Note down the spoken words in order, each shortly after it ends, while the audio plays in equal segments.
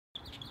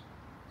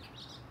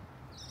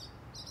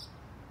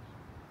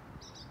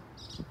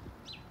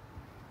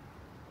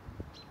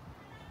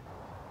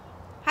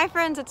Hi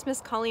friends, it's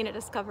Miss Colleen at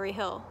Discovery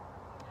Hill.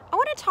 I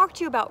want to talk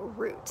to you about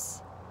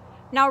roots.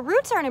 Now,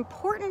 roots are an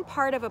important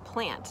part of a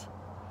plant.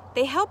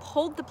 They help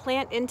hold the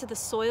plant into the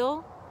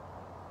soil,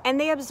 and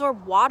they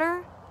absorb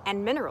water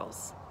and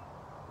minerals.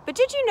 But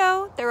did you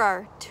know there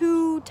are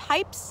two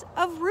types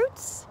of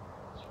roots?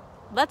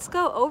 Let's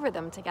go over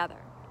them together.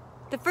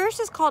 The first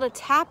is called a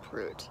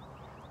taproot,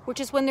 which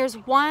is when there's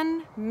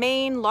one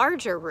main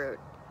larger root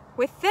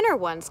with thinner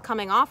ones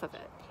coming off of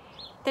it.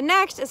 The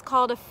next is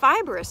called a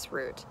fibrous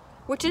root,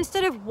 which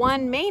instead of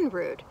one main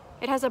root,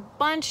 it has a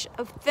bunch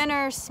of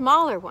thinner,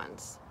 smaller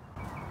ones.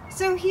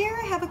 So here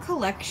I have a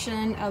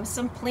collection of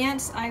some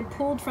plants I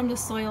pulled from the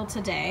soil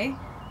today,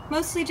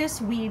 mostly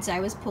just weeds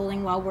I was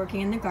pulling while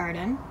working in the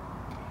garden.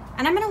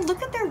 And I'm going to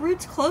look at their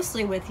roots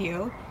closely with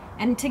you,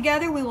 and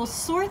together we will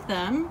sort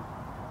them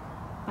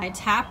by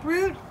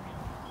taproot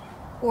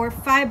or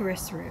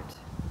fibrous root.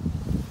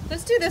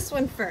 Let's do this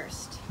one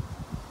first.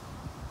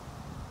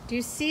 Do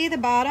you see the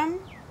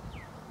bottom?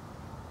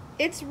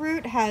 Its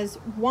root has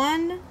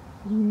one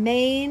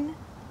main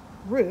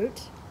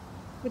root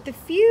with a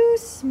few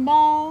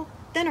small,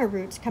 thinner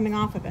roots coming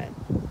off of it.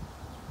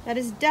 That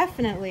is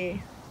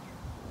definitely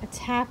a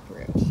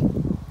taproot.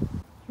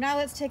 Now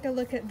let's take a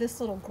look at this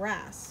little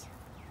grass.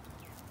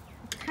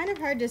 It's kind of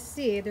hard to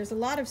see. There's a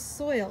lot of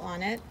soil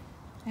on it.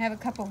 I have a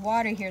cup of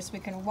water here so we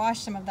can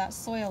wash some of that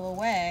soil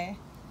away.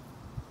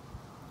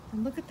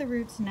 And look at the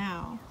roots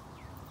now.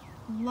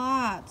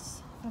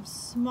 Lots of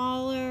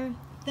smaller,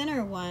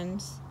 thinner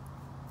ones,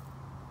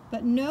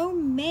 but no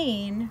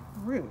main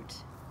root.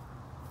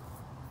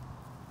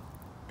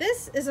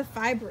 This is a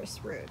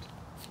fibrous root.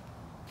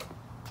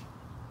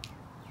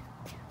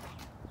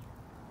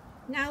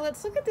 Now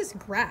let's look at this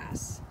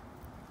grass.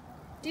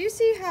 Do you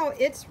see how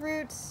its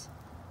roots,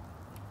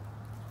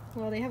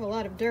 well, they have a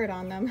lot of dirt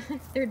on them.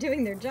 They're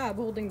doing their job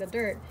holding the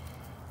dirt.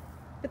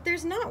 But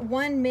there's not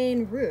one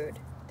main root.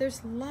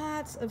 There's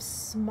lots of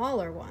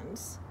smaller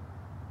ones.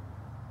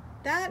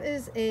 That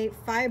is a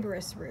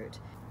fibrous root.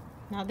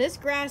 Now this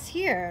grass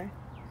here,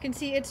 you can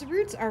see its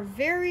roots are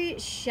very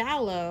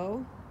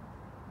shallow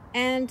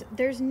and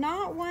there's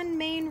not one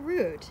main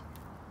root.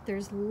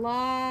 There's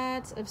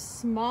lots of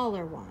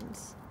smaller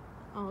ones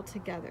all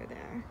together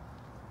there.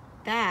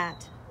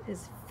 That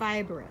is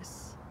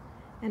fibrous.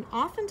 And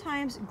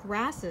oftentimes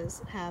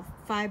grasses have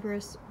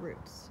fibrous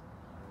roots.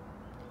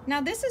 Now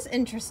this is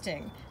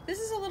interesting. This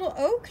is a little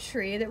oak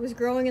tree that was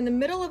growing in the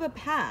middle of a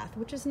path,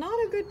 which is not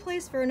a good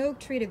place for an oak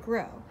tree to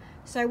grow.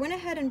 So I went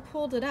ahead and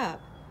pulled it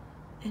up.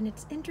 And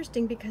it's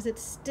interesting because it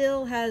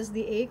still has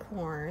the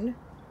acorn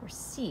or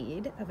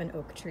seed of an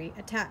oak tree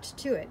attached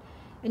to it.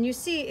 And you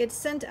see it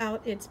sent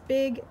out its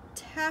big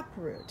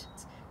taproot.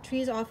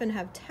 Trees often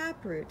have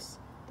taproots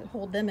that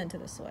hold them into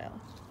the soil.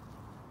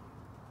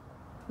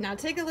 Now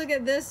take a look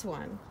at this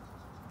one.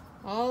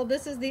 Oh,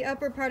 this is the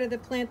upper part of the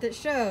plant that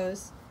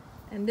shows,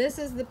 and this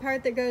is the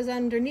part that goes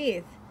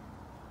underneath.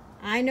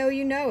 I know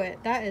you know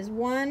it. That is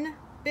one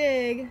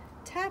big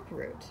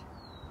taproot.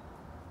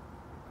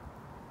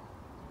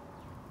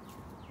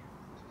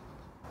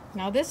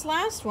 Now this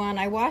last one,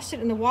 I washed it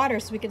in the water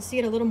so we could see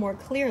it a little more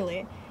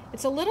clearly.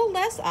 It's a little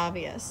less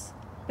obvious,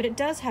 but it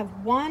does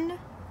have one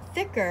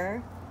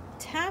thicker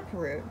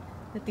taproot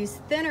that these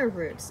thinner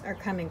roots are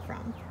coming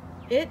from.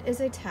 It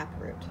is a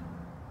taproot.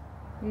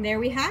 And there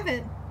we have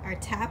it. Our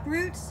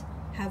taproots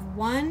have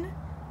one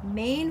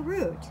main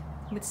root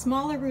with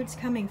smaller roots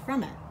coming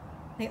from it.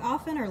 They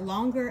often are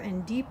longer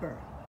and deeper.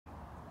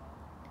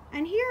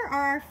 And here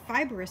are our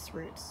fibrous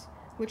roots,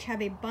 which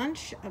have a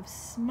bunch of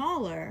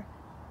smaller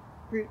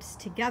roots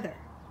together,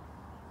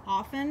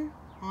 often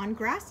on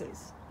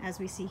grasses, as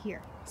we see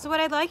here. So what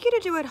I'd like you to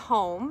do at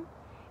home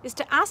is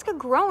to ask a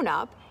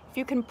grown-up if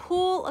you can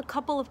pull a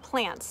couple of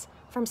plants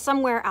from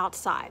somewhere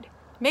outside.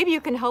 Maybe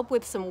you can help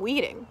with some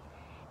weeding,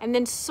 and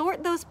then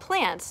sort those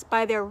plants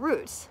by their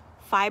roots,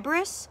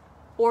 fibrous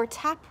or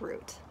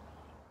taproot.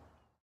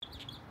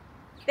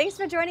 Thanks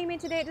for joining me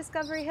today at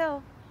Discovery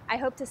Hill. I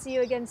hope to see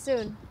you again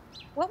soon.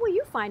 What will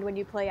you find when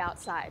you play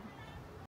outside?